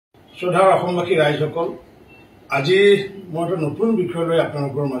শ্ৰদ্ধাৰ অসমবাসী ৰাইজসকল, আজি মই এটা নতুন বিষয় লৈ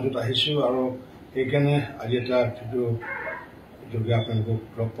আপোনালোকৰ মাজত আহিছোঁ আৰু সেইকাৰণে আজি এটা ভিডিঅ' যোগে আপোনালোকক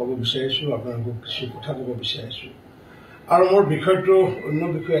লগ পাব বিচাৰিছোঁ, আপোনালোকক কিছু কথা ক'ব বিচাৰিছোঁ। আৰু মোৰ বিষয়টো অন্য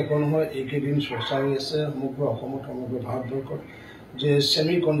বিষয় একো নহয়, এইকেইদিন চৰ্চা হৈ আছে সমগ্ৰ অসমত, সমগ্ৰ ভাৰতবৰ্ষত যে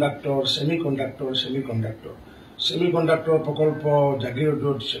ছেমি কণ্ডাক্টৰ প্ৰকল্প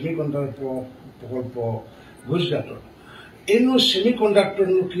জাগিৰোডত, ছেমি কণ্ডাক্টৰ প্ৰকল্প গুজৰাটত। এইনো ছেমি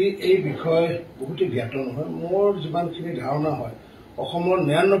কণ্ডাক্টৰনো কি, এই বিষয়ে বহুতে জ্ঞাত নহয়। মোৰ যিমানখিনি ধাৰণা হয়, অসমৰ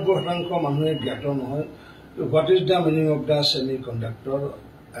 ৯৯% মানুহে জ্ঞাত নহয়। What is the meaning of the semi conductor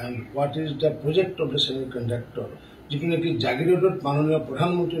and what is the project of the semi conductor, যিটো নেকি জাগিৰোডত মাননীয়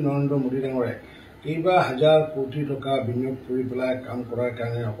প্ৰধানমন্ত্ৰী নৰেন্দ্ৰ মোদী ডাঙৰে কেইবা হাজাৰ কোটি টকা বিনিয়োগ কৰি পেলাই কাম কৰাৰ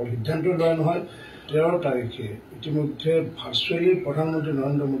কাৰণে অকল সিদ্ধান্ত লোৱা নহয়, 13 তাৰিখে ইতিমধ্যে ভাৰ্চুৱেলি প্ৰধানমন্ত্ৰী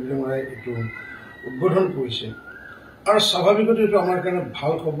নৰেন্দ্ৰ মোদী ডাঙৰে এইটো উদ্বোধন কৰিছে। আৰু স্বাভাৱিকতে এইটো আমাৰ কাৰণে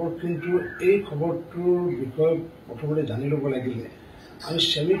ভাল খবৰ, কিন্তু এই খবৰটোৰ বিষয়ে প্ৰথমতে জানি ল'ব লাগিলে আমি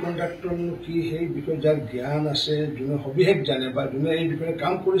ছেমি কণ্ডাক্টৰনো কি সেই বিষয়ে যাৰ জ্ঞান আছে, যোনে সবিশেষ জানে বা যোনে এই বিষয়ে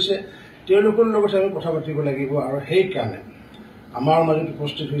কাম কৰিছে, তেওঁলোকৰ লগত আমি কথা পাতিব লাগিব। আৰু সেইকাৰণে আমাৰ মাজত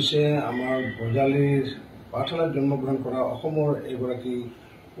উপস্থিত হৈছে আমাৰ বজালীৰ পাঠশালাত জন্মগ্ৰহণ কৰা অসমৰ এগৰাকী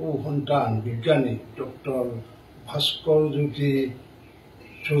সন্তান বিজ্ঞানী ডক্টৰ ভাস্কৰজ্যোতি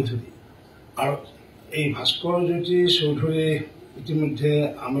চৌধুৰী। আৰু এই ভাস্কৰজ্যোতি চৌধুৰী ইতিমধ্যে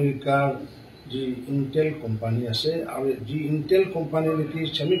আমেৰিকাৰ যি ইণ্টেল কোম্পানী আছে, আৰু যি ইণ্টেল কোম্পানী নেকি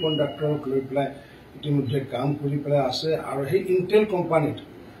ছেমি কণ্ডাক্টৰক লৈ পেলাই ইতিমধ্যে কাম কৰি পেলাই আছে, আৰু সেই ইণ্টেল কোম্পানীত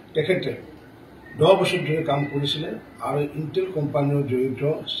তেখেতে 10 বছৰ ধৰি কাম কৰিছিলে, আৰু ইণ্টেল কোম্পানীও জড়িত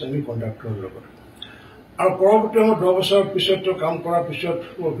ছেমি কণ্ডাক্টৰৰ লগত। আৰু পৰৱৰ্তী সময়ত 10 বছৰৰ পিছত কাম কৰাৰ পিছত,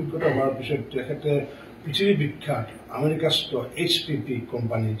 অভিজ্ঞতা হোৱাৰ পিছত তেখেতে পৃথিৱী বিখ্যাত আমেৰিকাস্থ HPP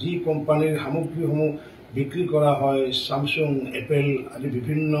কোম্পানী, যি কোম্পানীৰ সামগ্ৰীসমূহ বিক্ৰী কৰা হয় চামছুং, এপেল আদি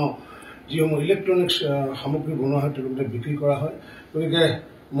বিভিন্ন যিসমূহ ইলেক্ট্ৰনিক্স সামগ্ৰী বনোৱা হয় তেওঁলোকে বিক্ৰী কৰা হয়। গতিকে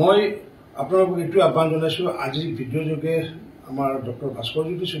মই আপোনালোকক এইটো আহ্বান জনাইছোঁ, আজি ভিডিঅ' যোগে আমাৰ ডক্টৰ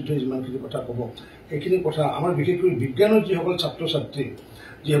ভাস্কৰজ্যোতি চৌধুৰীয়ে যিমানখিনি কথা ক'ব, সেইখিনি কথা আমাৰ বিশেষকৈ বিজ্ঞানৰ যিসকল ছাত্ৰ ছাত্ৰী,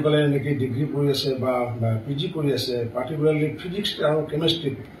 যিসকলে নেকি ডিগ্ৰী পঢ়ি আছে বা PG কৰি আছে, পাৰ্টিকুলাৰলি ফিজিক্স আৰু কেমেষ্ট্ৰি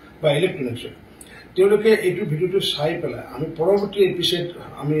বা ইলেক্ট্ৰনিক্সত, তেওঁলোকে এইটো ভিডিঅ'টো চাই পেলাই আমি পৰৱৰ্তী এপিছড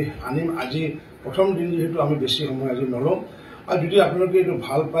আমি আনিম। আজি প্ৰথম দিন যিহেতু আমি বেছি সময় আজি নলওঁ, আৰু যদি আপোনালোকে এইটো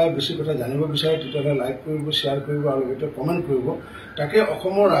ভাল পায়, বেছি কথা জানিব বিচাৰে, তেতিয়াহ'লে লাইক কৰিব, শ্বেয়াৰ কৰিব আৰু এটা কমেণ্ট কৰিব। তাকে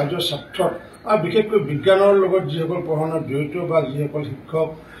অসমৰ ৰাইজৰ স্বাৰ্থত আৰু বিশেষকৈ বিজ্ঞানৰ লগত যিসকল পঢ়াশুনাত জড়িত বা যিসকল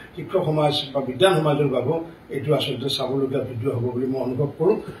শিক্ষক সমাজ বা বিজ্ঞান সমাজৰ বাবে এইটো আচলতে চাবলগীয়া ভিডিঅ' হ'ব বুলি মই অনুভৱ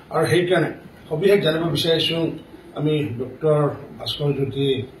কৰোঁ। আৰু সেইকাৰণে সবিশেষ জানিব বিচাৰিছোঁ আমি ডক্টৰ ভাস্কৰজ্যোতি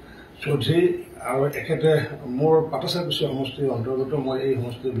চৌধুৰী, আৰু এখেতে মোৰ পাটাচাকুছি সমষ্টিৰ অন্তৰ্গত, মই এই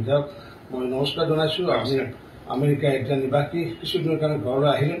সমষ্টিৰ বিধায়ক। মই নমস্কাৰ জনাইছোঁ। আমি আমেৰিকা এতিয়া নিবাসী, কিছুদিনৰ কাৰণে ঘৰলৈ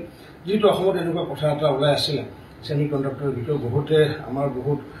আহিলে। যিহেতু অসমত এনেকুৱা কথা এটা ওলাই আছিলে ছেমি কণ্ডাক্টৰৰ বিষয়ে, বহুতে আমাৰ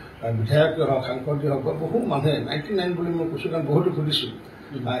বহুত বিধায়কে হওক, সাংসদে হওক বা বহু মানুহে 99 বুলি মই কৈছোঁ, কাৰণ বহুতো সুধিছোঁ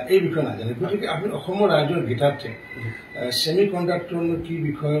এই বিষয়ে নাজানে। গতিকে আপুনি অসমৰ ৰাইজৰ গীতাৰ্থে ছেমি কণ্ডাক্টৰনো কি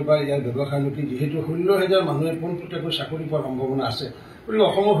বিষয় বা ইয়াৰ ব্যৱসায়নো কি, যিহেতু 16,000 মানুহে পোনপটীয়াকৈ চাকৰি পোৱাৰ সম্ভাৱনা আছে, গতিকে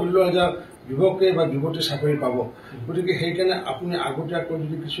অসমৰ 16,000 যুৱকে বা যুৱতী চাকৰি পাব। গতিকে সেইকাৰণে আপুনি আগতীয়াকৈ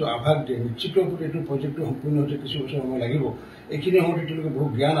যদি কিছু আভাস দিয়ে, নিশ্চিত এইটো প্ৰজেক্টটো সম্পূৰ্ণ হওঁতে কিছু বছৰ সময় লাগিব, এইখিনি সময়ত তেওঁলোকে বহু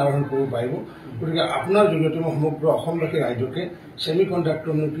জ্ঞান আহৰণ কৰিব পাৰিব। গতিকে আপোনাৰ জৰিয়তে মই সমগ্ৰ অসমবাসী ৰাইজকে ছেমি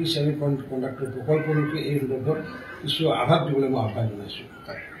কণ্ডাক্টৰনো কি, ছেমি কণ্ডাক্টৰ প্ৰকল্পনো কি, এই সন্দৰ্ভত কিছু আভাস দিবলৈ মই আহ্বান জনাইছোঁ।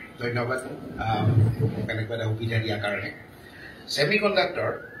 ধন্যবাদ এনেকুৱা এটা সুবিধা দিয়াৰ কাৰণে। ছেমি কণ্ডাক্টৰ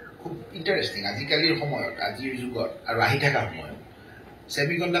খুব ইণ্টাৰেষ্টিং আজিকালিৰ সময়ত, আজিৰ যুগত আৰু আহি থকা সময়ত।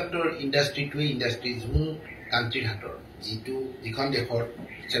 ছেমি কণ্ডাক্টৰ ইণ্ডাষ্ট্ৰিটোৱে ইণ্ডাষ্ট্ৰি যোন কাণ্ট্ৰিৰ হাতৰ, যিখন দেশৰ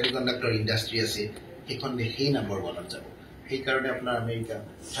ছেমি কণ্ডাক্টৰ ইণ্ডাষ্ট্ৰি আছে সেইখন দেশেই নম্বৰ 1ত যাব। সেইকাৰণে আপোনাৰ আমেৰিকা,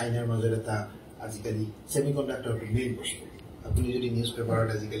 চাইনাৰ মাজত এটা আজিকালি ছেমি কণ্ডাক্টৰটো মেইন বস্তু। আপুনি যদি নিউজ পেপাৰত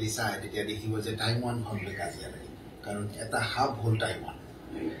আজিকালি চায়, তেতিয়া দেখিব যে টাইৱানখনলৈ কাজিয়া লাগে, কাৰণ এটা হাব হ'ল টাইৱান।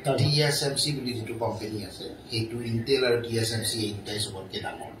 TSMC বুলি যিটো কোম্পানী আছে, সেইটো ইণ্টেল আৰু TSMC এই দুটাই চবতকৈ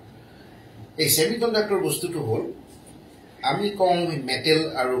ডাঙৰ। এই ছেমি কণ্ডাক্টৰ বস্তুটো হ'ল, আমি কওঁ মেটেল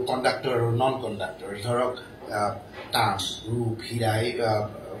আৰু কণ্ডাক্টৰ আৰু নন কণ্ডাক্টৰ। ধৰক তাম, ৰূপ, হীৰা,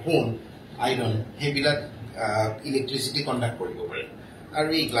 সোণ, আইৰণ, সেইবিলাক ইলেক্ট্ৰিচিটি কণ্ডাক্ট কৰিব পাৰে, আৰু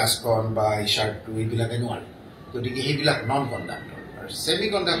এই গ্লাছখন বা এই শ্বাৰ্টটো এইবিলাকে নোৱাৰে। গতিকে সেইবিলাক নন কণ্ডাক্টৰ। আৰু ছেমি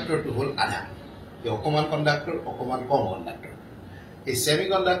কণ্ডাক্টৰটো হ'ল আধা, অকণমান কণ্ডাক্টৰ, অকণমান কম কণ্ডাক্টৰ। এই ছেমি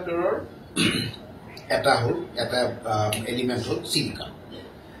কণ্ডাক্টৰৰ এটা এলিমেণ্ট হ'ল চিলিকন,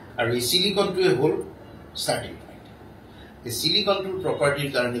 আৰু এই চিলিকনটোৱে হ'ল ষ্টাৰ্টিং পইণ্ট। এই চিলিকনটোৰ প্ৰপাৰ্টিৰ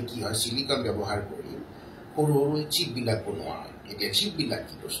কাৰণে কি হয়, চিলিকন ব্যৱহাৰ কৰি সৰু সৰু চিপবিলাক বনোৱা হয়। এতিয়া চিপবিলাক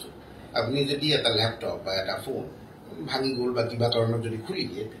কি বস্তু, আপুনি যদি এটা লেপটপ বা এটা ফোন ভাঙি গ'ল বা কিবা কাৰণত যদি খুলি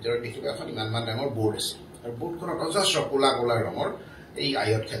দিয়ে ভিতৰত দেখিব এখন ইমানমান ডাঙৰ বৰ্ড আছে আৰু বৰ্ডখনত অজস্ৰ ক'লা ক'লা ৰঙৰ এই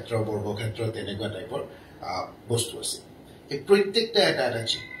আয়ত ক্ষেত্ৰ বৰ্গক্ষেত্ৰ তেনেকুৱা টাইপৰ বস্তু আছে এই প্ৰত্যেকটা এটা এটা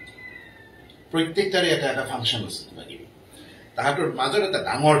চিপ প্ৰত্যেকটাৰে এটা এটা ফাংচন আছে কিবা কিবি তাহাঁতৰ মাজত এটা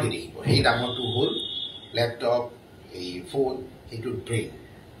ডাঙৰকৈ দেখিব সেই ডাঙৰটো হ'ল লেপটপ এই ফোন সেইটো ব্ৰেইন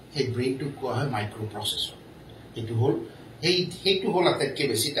সেই ব্ৰেইনটোক কোৱা হয় মাইক্ৰ' প্ৰচেছৰ সেইটো হ'ল আটাইতকৈ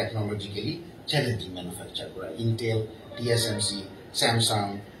বেছি টেকনলজিকেলি চেলেঞ্জিং মেনুফেকচাৰ কৰা ইণ্টেল TSMC চেমচাং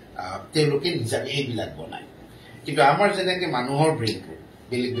তেওঁলোকে নিজাকে সেইবিলাক বনায় কিন্তু আমাৰ যেনেকৈ মানুহৰ ব্ৰেইনটো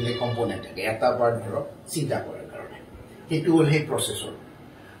বেলেগ বেলেগ কম্পনেণ্ট থাকে এটা পাৰ্ট ধৰক চিন্তা কৰাৰ কাৰণে সেইটো হ'ল সেই প্ৰচেছৰ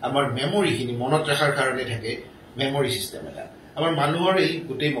আমাৰ মেমৰিখিনি মনত ৰখাৰ কাৰণে থাকে মেমৰি চিষ্টেম এটা আমাৰ মানুহৰ এই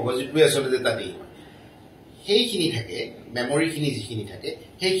গোটেই মগজুটোৱে আচলতে তাতেই হয় সেইখিনি থাকে মেমৰিখিনি যিখিনি থাকে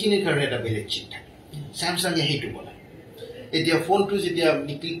সেইখিনিৰ কাৰণে এটা বেলেগ চিপ থাকে চেমচাঙে সেইটো বনায় এতিয়া ফোনটো যেতিয়া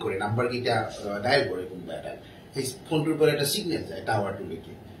আপুনি ক্লিক কৰে নাম্বাৰকেইটা ডায়েল কৰে কোনোবা এটা সেই ফোনটোৰ পৰা এটা ছিগনেল যায়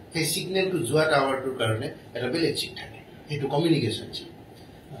টাৱাৰটোলৈকে সেই ছিগনেলটো যোৱা টাৱাৰটোৰ কাৰণে এটা বেলেগ চিপ থাকে সেইটো কমিউনিকেশ্যন চিপ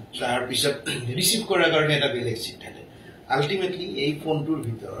তাৰপিছত ৰিচিভ কৰাৰ কাৰণে এটা বেলেগ চিপ থাকে আল্টিমেটলি এই ফোনটোৰ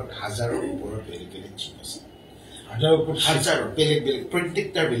ভিতৰত হাজাৰৰ ওপৰত বেলেগ বেলেগ চিপ আছে হাজাৰৰ বেলেগ বেলেগ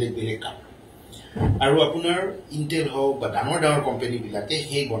প্ৰত্যেকটাৰ বেলেগ বেলেগ কাম আৰু আপোনাৰ ইণ্টেল হওক বা ডাঙৰ ডাঙৰ কোম্পানীবিলাকে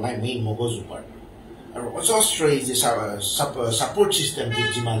সেই বনাই মেইন মগজু পাৰ্ট আৰু অজস্ৰ এই যে ছাপৰ্ট চিষ্টেম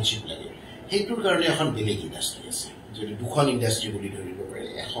যিমান চিপ লাগে সেইটোৰ কাৰণে এখন বেলেগ ইণ্ডাষ্ট্ৰী আছে যদি দুখন ইণ্ডাষ্ট্ৰী বুলি ধৰিব পাৰে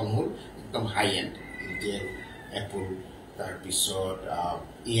এখন হ'ল একদম হাই এণ্ড ইণ্টেল এপল তাৰপিছত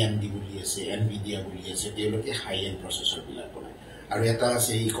AMD বুলি আছে NVIDIA বুলি আছে তেওঁলোকে হাই এণ্ড প্ৰচেছৰবিলাক বনায় আৰু এটা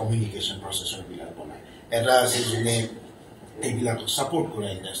আছে এই কমিউনিকেশ্যন প্ৰচেছৰবিলাক বনায় এটা আছে যোনে এইবিলাকক ছাপৰ্ট কৰা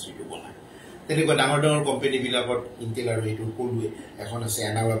ইণ্ডাষ্ট্ৰীটো বনায় তেনেকুৱা ডাঙৰ ডাঙৰ কোম্পানীবিলাকত ইণ্টেল আৰু এইটো ক'লোৱে এখন আছে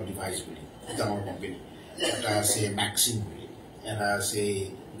এনালগ ডিভাইচ বুলি ডাঙৰ কোম্পানী এটা আছে মেক্সিম বুলি এটা আছে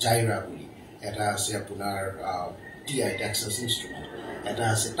জাইৰা বুলি এটা আছে আপোনাৰ TI টেক্সাছ ইনষ্ট্ৰুমেণ্ট এটা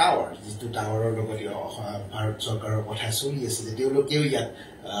আছে টাৱাৰ যিটো টাৱাৰৰ লগত ভাৰত চৰকাৰৰ কথা চলি আছে যে তেওঁলোকেও ইয়াত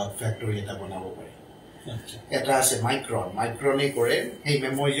ফেক্টৰী এটা বনাব পাৰে এটা আছে মাইক্ৰনে কৰে সেই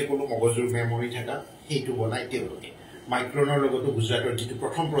মেমৰি যে কোনো মগজুৰ মেমৰি থকা সেইটো বনায় তেওঁলোকে মাইক্ৰনৰ লগতো গুজৰাটৰ যিটো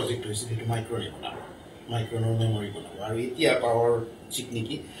প্ৰথম প্ৰজেক্ট হৈছিল সেইটো মাইক্ৰনে বনাব মাইক্ৰনৰ মেমৰি বনাব আৰু এতিয়া পাৱাৰ চিপ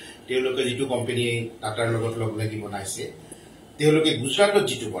নেকি তেওঁলোকে যিটো কোম্পানী টাটাৰ লগত লগ লাগি বনাইছে তেওঁলোকে গুজৰাটত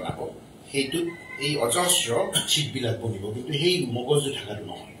যিটো বনাব সেইটোত এই অজস্ৰ চিপবিলাক বনিব কিন্তু সেই মগজু থকাটো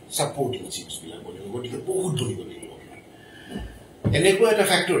নহয় ছাপৰ্টিং চিপছবিলাক বনিব গতিকে বহুত বনিব লাগিব এনেকুৱা এটা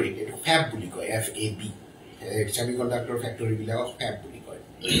ফেক্টৰী এইটো ফেব বুলি কয় FAB ছেমি কণ্ডাক্টৰ ফেক্টৰীবিলাকক ফেব বুলি কয়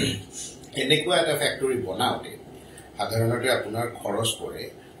এনেকুৱা এটা ফেক্টৰী বনাওঁতে সাধাৰণতে আপোনাৰ খৰচ পৰে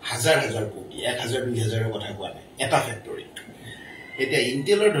হাজাৰ হাজাৰ কোটি 1000-2000ৰ কথা কোৱা নাই এটা ফেক্টৰী এতিয়া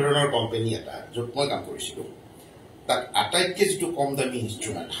ইণ্টেলৰ ধৰণৰ কোম্পানী এটা য'ত মই কাম কৰিছিলোঁ তাত আটাইতকৈ যিটো কম দামী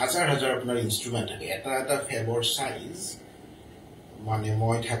ইনষ্ট্ৰুমেণ্ট হাজাৰ হাজাৰ আপোনাৰ ইনষ্ট্ৰুমেণ্ট থাকে এটা ফেবৰ চাইজ মানে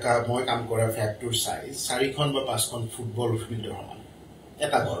মই কাম কৰা ফেবটোৰ চাইজ 4খন বা 5খন ফুটবল ফিল্ডৰ সমান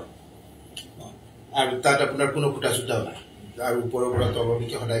এটা ঘৰ আৰু তাত আপোনাৰ কোনো ফুটা চুটাও নাই আৰু ওপৰৰ পৰা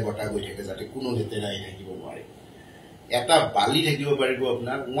তললৈকে সদায় বতাহ গৈ থাকে যাতে কোনো লেতেৰা আহি থাকিব নোৱাৰে এটা বালি থাকিব পাৰিব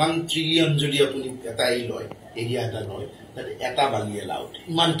আপোনাৰ 1 ট্ৰিলিয়ন যদি আপুনি এটা লয় এৰিয়া এটা লয় তাতে এটা বালি এলাউড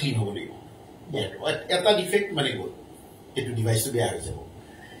ইমান ক্লিন হ'ব লাগিব এটা ডিফেক্ট মানে গ'ল সেইটো ডিভাইচটো বেয়া হৈ যাব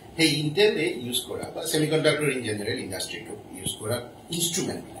সেই ইণ্টেলে ইউজ কৰা বা semi conductor in general ইণ্ডাষ্ট্ৰীটো use কৰা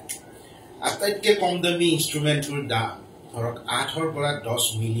ইনষ্ট্ৰুমেণ্টবিলাক আটাইতকৈ কম দামী ইনষ্ট্ৰুমেণ্টটোৰ দাম ধৰক 8ৰ পৰা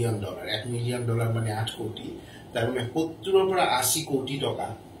 $10 মিলিয়ন $1 মিলিয়ন মানে 8 কোটি তাৰমানে 70ৰ পৰা 80 কোটি টকা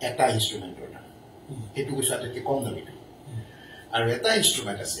এটা ইনষ্ট্ৰুমেণ্টৰ দাম সেইটো কৈছোঁ আটাইতকৈ কম দামীটো আৰু এটা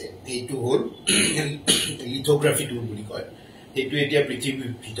ইনষ্ট্ৰুমেণ্ট আছে সেইটো হ'ল লিথোগ্ৰাফি টুল বুলি কয় সেইটো এতিয়া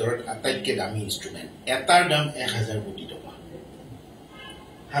পৃথিৱীৰ ভিতৰত আটাইতকৈ দামী ইনষ্ট্ৰুমেণ্ট এটাৰ দাম 1000 কোটি টকা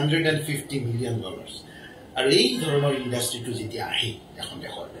 $150 মিলিয়ন আৰু এই ধৰণৰ ইণ্ডাষ্ট্ৰীটো যেতিয়া আহে এখন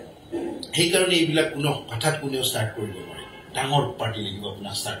দেশত সেইকাৰণে এইবিলাক হঠাৎ কোনেও ষ্টাৰ্ট কৰিব নোৱাৰে ডাঙৰ পাৰ্টি লাগিব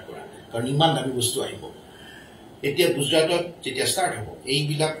আপোনাক ষ্টাৰ্ট কৰা কাৰণ ইমান দামী বস্তু আহিব এতিয়া গুজৰাটত যেতিয়া ষ্টাৰ্ট হ'ব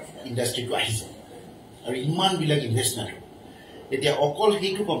এইবিলাক ইণ্ডাষ্ট্ৰীটো আহি যাব আৰু ইমানবিলাক ইনভেষ্টমেণ্ট হ'ব এতিয়া অকল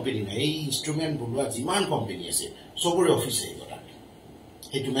সেইটো কোম্পানী নহয় এই ইনষ্ট্ৰুমেণ্ট বনোৱা যিমান কোম্পানী আছে চবৰে অফিচ আহিব তাত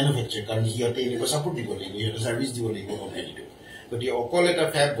সেইটো মেনুফেকচাৰ কাৰণ সিহঁতে এনেকুৱা ছাপৰ্ট দিব লাগিব সিহঁতে ছাৰ্ভিচ দিব লাগিব কোম্পানীটো গতিকে অকল এটা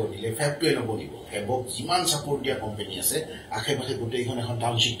ফেব বনিলে ফেবটোৱে নবনিব ফেবক যিমান ছাপৰ্ট দিয়া কোম্পানী আছে আশে পাশে গোটেইখন এখন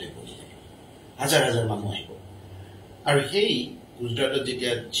টাউনশ্বিপ টাইপ বনি থাকে হাজাৰ হাজাৰ মানুহ আহিব আৰু সেই গুজৰাটত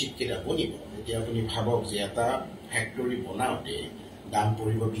যেতিয়া চিপকেইটা বনিব তেতিয়া আপুনি ভাবক যে এটা ফেক্টৰী বনাওঁতে দাম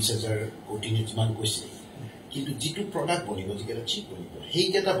পৰিব 20,000 কোটি যিমান কৈছে কিন্তু যিটো প্ৰডাক্ট বনিব যিকেইটা চিপ বনিব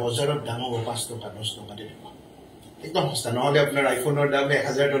সেইকেইটা বজাৰত দাম হ'ব 5 টকা 10 টকাতে দিব একদম সস্তা নহ'লে আপোনাৰ আইফোনৰ দাম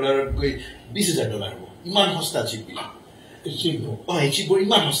 $1,000 $20,000 হ'ব ইমান সস্তা চিপবিলাক চিপবোৰ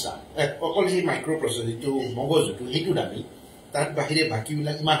ইমান সস্তা অকল সেই মাইক্ৰ' প্ৰচেছৰ যিটো মগজুটো সেইটো দামী তাৰ বাহিৰে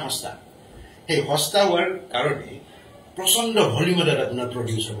বাকীবিলাক ইমান সস্তা সেই সস্তা হোৱাৰ কাৰণে প্ৰচণ্ড ভলিউমত আপোনাৰ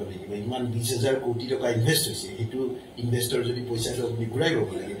প্ৰডিউচ হ'ব লাগিব ইমান 20,000 কোটি টকা ইনভেষ্ট হৈছে সেইটো ইনভেষ্টৰ যদি পইচাটো আপুনি ঘূৰাই ল'ব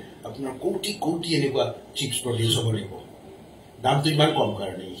লাগে আপোনাৰ কোটি এনেকুৱা চিপছ প্ৰডিউচ হ'ব লাগিব দামটো ইমান কম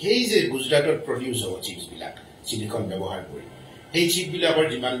কাৰণে সেই যে গুজৰাটত প্ৰডিউচ হ'ব চিপছবিলাক চিলিকন ব্যৱহাৰ কৰি সেই চিপবিলাকৰ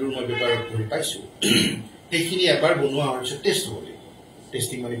যিমান দূৰ মই বেপাৰত কৰি পাইছোঁ সেইখিনি এবাৰ বনোৱা হোৱাৰ পিছত টেষ্ট হ'ব লাগিব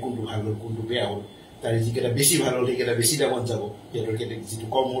টেষ্টিং মানে কোনটো ভাল হ'ল কোনটো বেয়া হ'ল তাৰে যিকেইটা বেছি ভাল হ'ল সেইকেইটা বেছি দামত যাব সিহঁতৰ যিটো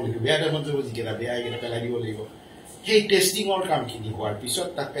কম হ'ল সেইটো বেয়া দামত যাব যিকেইটা বেয়া সেইকেইটা পেলাই দিব লাগিব সেই টেষ্টিঙৰ কামখিনি হোৱাৰ পিছত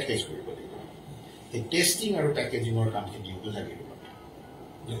তাক পেকেজ কৰিব লাগিব সেই টেষ্টিং আৰু পেকেজিঙৰ কামখিনি হ'ব লাগিব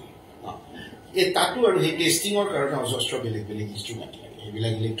তাতো আৰু সেই টেষ্টিঙৰ কাৰণে অজস্ৰ বেলেগ বেলেগ ইনষ্ট্ৰুমেণ্ট লাগে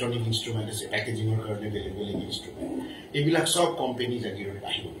সেইবিলাক ইলেক্ট্ৰনিক ইনষ্ট্ৰুমেণ্ট আছে পেকেজিঙৰ কাৰণে বেলেগ বেলেগ ইনষ্ট্ৰুমেণ্ট এইবিলাক চব কোম্পানী জাগিৰোডত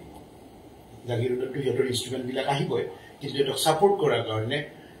আহিব লাগিব জাগিৰোডতো সিহঁতৰ ইনষ্ট্ৰুমেণ্টবিলাক আহিবই কিন্তু সিহঁতক ছাপোৰ্ট কৰাৰ কাৰণে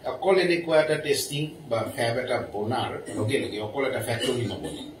অকল এনেকুৱা এটা টেষ্টিং বা ফেব এটা বনাৰ লগে লগে অকল এটা ফেক্টৰী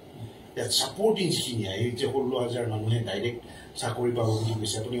নবনে ইয়াত ছাপোৰ্টিং যিখিনি আহে এই যে 16,000 মানুহে ডাইৰেক্ট চাকৰি পাব বুলি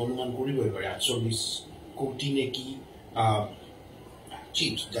কৈছে আপুনি অনুমান কৰিবই পাৰে 48 কোটি নে কি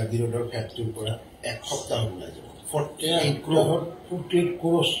চিপছ জাগিৰোডৰ ফেক্টৰীৰ পৰা এক সপ্তাহত ওলাই যাব 48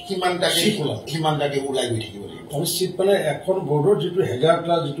 crore সিমানটাকে ওলাই গৈ থাকিব লাগিব চিপ মানে এখন বৰ্ডৰ যিটো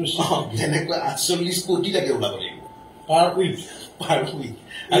 1000টা যিটো তেনেকুৱা 48 কোটিটাকে ওলাব লাগিব পাৰ উইক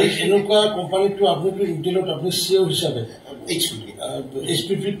আৰু এনেকুৱা কোম্পানীটো আপুনিতো ইণ্টেলত আপুনি CEO হিচাপে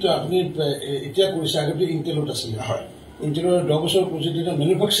HPPত আপুনি এতিয়া কৰিছে আগতে ইণ্টেলত আছিলে হয় ইণ্টেলৰ 10 বছৰ কৰিছে তেতিয়া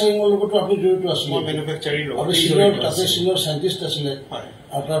মেনুফেকচাৰিঙৰ লগতো আপুনি জড়িত আছিলে মেনুফেকচাৰিং আপুনি চিনিয়ৰ চাইণ্টিষ্ট আছিলে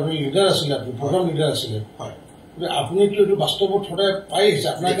আৰু তাৰ আপুনি লিডাৰ আছিলে আপুনি প্ৰগ্ৰাম লিডাৰ আছিলে হয় আপুনিতো এইটো বাস্তৱত সদায় পাই আহিছে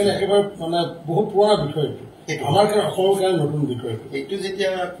আপোনাৰ কাৰণে একেবাৰে মানে বহুত পুৰণা বিষয় এইটো আমাৰ কাৰণে অসমৰ কাৰণে নতুন বিষয় এইটো যেতিয়া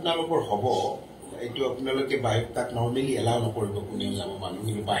আপোনালোকৰ হ'ব এইটো আপোনালোকে তাক নৰ্মেলি এলাউ নকৰিব কোনেও যাব মানুহ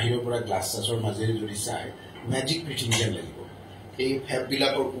কিন্তু বাহিৰৰ পৰা গ্লাছ চাছৰ মাজেৰে যদি চাই মেজিক পৃথিৱী যেন লাগিব এই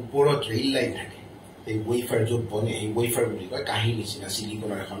ফেববিলাকৰ ওপৰত ৰেইল লাইন থাকে এই ৱেফাৰ য'ত বনে এই ৱেফাৰ বুলি কয় কাঁহী নিচিনা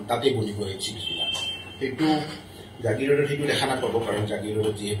চিলিকনৰ এখন তাতে বনিব এই চিপছবিলাক সেইটো জাগিৰোডত সেইটো দেখা নাপাব কাৰণ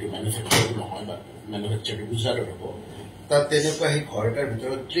জাগিৰোডত যিহেতু মেনুফেকচাৰটো নহয় বা মেনুফেকচাৰটো গুজৰাটত হ'ব তাত তেনেকুৱা সেই ঘৰ এটাৰ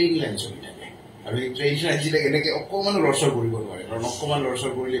ভিতৰত ট্ৰেইন লাইন চলি থাকে আৰু এই ট্ৰেইন লাইনবিলাক এনেকৈ অকণমান লৰচৰ কৰিব নোৱাৰে কাৰণ অকণমান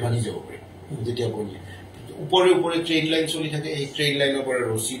লৰচৰ কৰিলে ভাঙি যাব পাৰে যেতিয়া বনিলে ওপৰে ওপৰে ট্ৰেইন লাইন চলি থাকে এই ট্ৰেইন লাইনৰ পৰা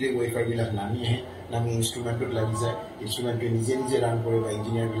ৰছীৰে ৱেফাৰবিলাক নামি আহে নামি ইনষ্ট্ৰুমেণ্টত লাগি যায় ইনষ্ট্ৰুমেণ্টটোৱে নিজে নিজে ৰান কৰে বা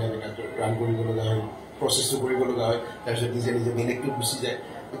ইঞ্জিনিয়াৰবিলাকে তাত ৰান কৰিব লগা হয় প্ৰচেছটো কৰিব লগা হয় তাৰপিছত নিজে নিজে বেলেগটোত গুচি যায়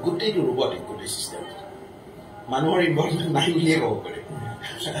গোটেইটো ৰবটিক গোটেই চিষ্টেম মানুহৰ ইনভলভমেণ্ট নাই বুলিয়ে ক'ব পাৰে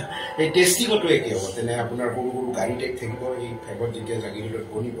এই টেষ্টিঙতো একে হ'ব তেনে আপোনাৰ সৰু সৰু গাড়ী টাইপ থাকিব এই ফেবত যেতিয়া জাগিৰোডত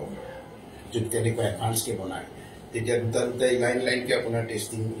বনিব যদি তেনেকুৱা এডভান্সকৈ বনায় তেতিয়া দুটা লাইনকৈ আপোনাৰ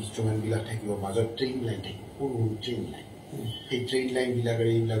টেষ্টিং ইনষ্ট্ৰুমেণ্টবিলাক থাকিব মাজত ট্ৰেইন লাইন থাকিব সৰু সৰু ট্ৰেইন লাইন সেই ট্ৰেইন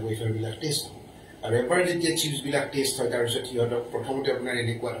লাইনবিলাকেৰে এইবিলাক ৱেফাৰবিলাক টেষ্ট হ'ব আৰু এবাৰ যেতিয়া চিপছবিলাক টেষ্ট হয় তাৰপিছত সিহঁতক প্ৰথমতে আপোনাৰ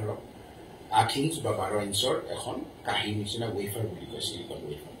এনেকুৱা ধৰক 8 ইঞ্চ বা 12 ইঞ্চৰ এখন কাঁহীৰ নিচিনা ৱেফাৰ বুলি কয় চিলিকন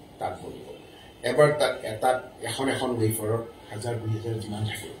ৱেফাৰ তাত বনিব এবাৰ তাত এখন ৱেফাৰত 1000-2000 যিমান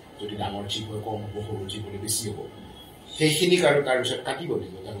থাকে যদি ডাঙৰ চিপ হয় কম হ'ব সৰু চিপ হ'লে বেছি হ'ব সেইখিনিক আৰু তাৰপিছত কাটিব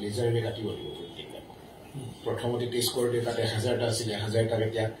লাগিব তাক লেজাৰেৰে কাটিব লাগিব প্ৰত্যেকবিলাক প্ৰথমতে টেষ্ট কৰোঁতে তাত 1000টা আছিলে 1000টাক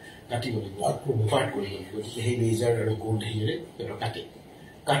এতিয়া কাটিব লাগিব পাৰ্ট কৰিব লাগিব গতিকে সেই লেজাৰ আৰু গোল্ড হেৰিৰে সিহঁতক কাটে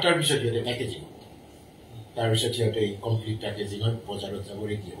কাটাৰ পিছত সিহঁতে পেকেজিং হ'ব তাৰপিছত সিহঁতে এই কমপ্লিট পেকেজিং হয় বজাৰত যাব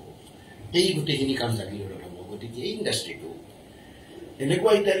ৰেডি হ'ব এই গোটেইখিনি কাম জাগিৰোডত হ'ব গতিকে এই ইণ্ডাষ্ট্ৰিটো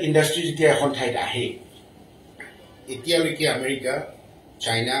এনেকুৱা এটা ইণ্ডাষ্ট্ৰি যেতিয়া এখন ঠাইত আহে এতিয়ালৈকে আমেৰিকা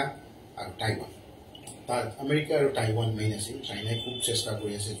চাইনা আৰু টাইৱান তাত আমেৰিকা আৰু টাইৱান মেইন আছিল চাইনাই খুব চেষ্টা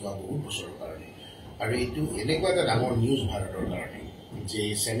কৰি আছে যোৱা বহুত বছৰৰ কাৰণে আৰু এইটো এনেকুৱা এটা ডাঙৰ নিউজ ভাৰতৰ কাৰণে যে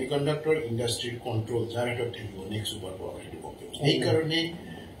ছেমিকণ্ডাক্টৰ ইণ্ডাষ্ট্ৰীৰ কণ্ট্ৰল যাৰ হাতত থাকিব নেক্সট ছুপাৰ পাৱাৰ সেইটো কোম্পানী সেইকাৰণে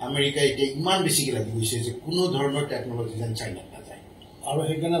আমেৰিকা এতিয়া ইমান বেছিকৈ লাগি গৈছে যে কোনো ধৰণৰ টেকনলজি যেন চাইনাত নাযায় আৰু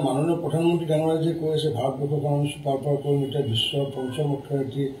সেইকাৰণে মাননীয় প্ৰধানমন্ত্ৰী ডাঙৰীয়াই যে কৈ আছে ভাৰতবৰ্ষৰ কাৰণে ছুপাৰ পাৱাৰ কৰিম এতিয়া বিশ্বৰ পঞ্চম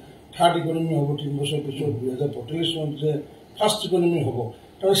অৰ্থনীতি থাৰ্ড ইকনমি হ'ব 3 বছৰ পিছত 2045 চনত যে ফাৰ্ষ্ট ইকনমি হ'ব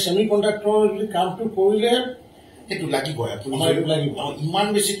তাৰ ছেমি কণ্ডাক্টৰ যদি কামটো কৰিলে সেইটো লাগিবই আপুনি লাগিব ইমান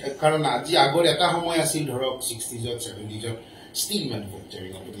বেছি কাৰণ আজি আগৰ এটা সময় আছিল ধৰক 60s 70s ষ্টীল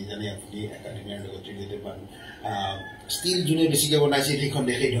মেনুফেকচাৰিং আপুনি জানে আপুনি একাডেমিয়াৰ লগত ৰিলেটেড মানুহ ষ্টীল যোনে বেছিকৈ বনাইছিল সেইখন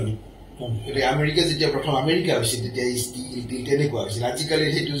দেশেই ধনী গতিকে আমেৰিকা যেতিয়া প্ৰথম আমেৰিকা হৈছিল তেতিয়া ষ্টীল তেনেকুৱা হৈছিল আজিকালি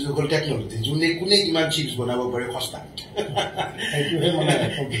সেইটো যুগ হ'ল টেকনলজি কোনে কিমান চিপছ বনাব পাৰে সস্তা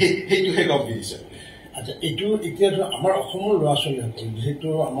সেইটোহে কম্পিটিশ্যন আচ্ছা এইটো এতিয়া আমাৰ অসমৰ ল'ৰা ছোৱালীসকল যিহেতু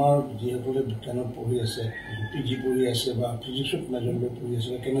আমাৰ যিসকলে বিজ্ঞানত পঢ়ি আছে PG পঢ়ি আছে বা ফিজিক্সত মেজৰ লৈ পঢ়ি আছে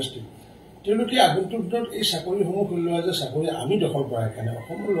বা কেমেষ্ট্ৰি তেওঁলোকে আগন্তুক দিনত এই চাকৰিসমূহ খোলোৱা যে চাকৰি আমি দখল কৰাৰ কাৰণে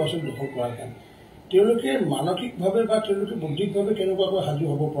অসমৰ ল'ৰা ছোৱালী দখল কৰাৰ কাৰণে তেওঁলোকে মানসিকভাৱে বা তেওঁলোকে বৌদ্ধিকভাৱে কেনেকুৱাকৈ সাজু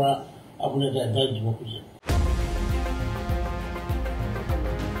হ'ব পৰা আপুনি এটা এডভাইচ দিব খোজে?